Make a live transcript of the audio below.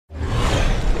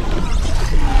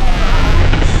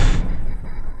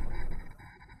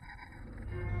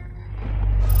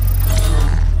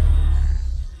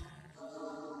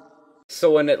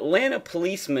So an Atlanta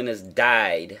policeman has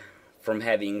died from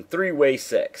having three-way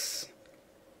sex.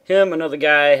 Him, another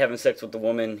guy having sex with the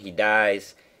woman, he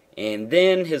dies. And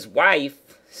then his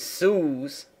wife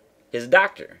sues his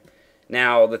doctor.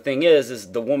 Now, the thing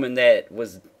is the woman that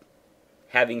was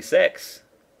having sex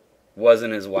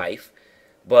wasn't his wife.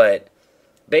 But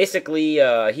basically,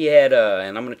 he had,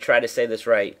 and I'm going to try to say this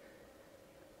right.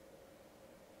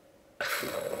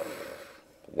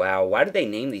 Wow, why did they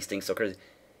name these things so crazy?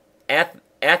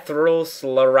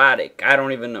 Atherosclerotic, I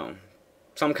don't even know.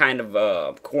 Some kind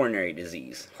of coronary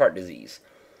disease, heart disease.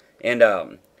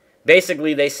 And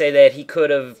basically they say that he could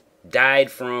have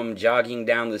died from jogging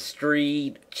down the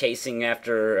street, chasing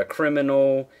after a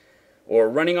criminal, or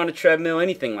running on a treadmill,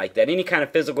 anything like that. Any kind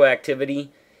of physical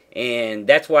activity. And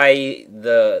that's why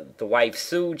the wife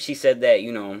sued. She said that,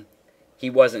 you know, he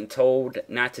wasn't told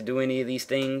not to do any of these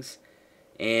things.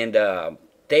 And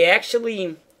they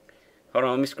actually... Hold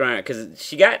on, let me scroll down, because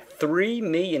she got $3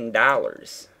 million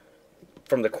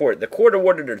from the court. The court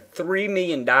awarded her $3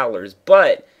 million,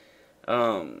 but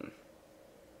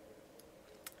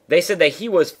they said that he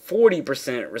was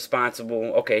 40% responsible.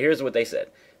 Okay, here's what they said.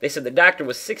 They said the doctor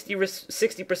was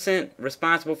 60%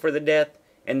 responsible for the death,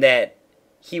 and that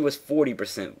he was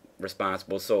 40%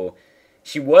 responsible. So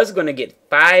she was going to get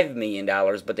 $5 million,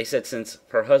 but they said since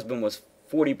her husband was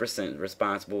 40%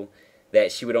 responsible, that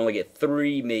she would only get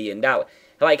 $3 million.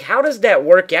 Like, how does that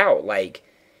work out? Like,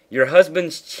 your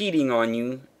husband's cheating on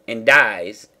you and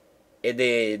dies, and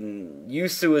then you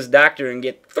sue his doctor and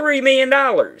get $3 million.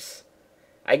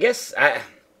 I guess, I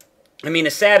mean,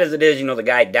 as sad as it is, you know, the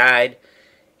guy died,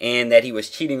 and that he was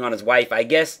cheating on his wife, I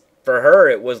guess for her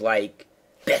it was like,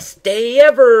 best day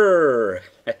ever!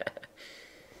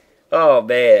 Oh,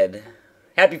 man.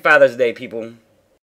 Happy Father's Day, people.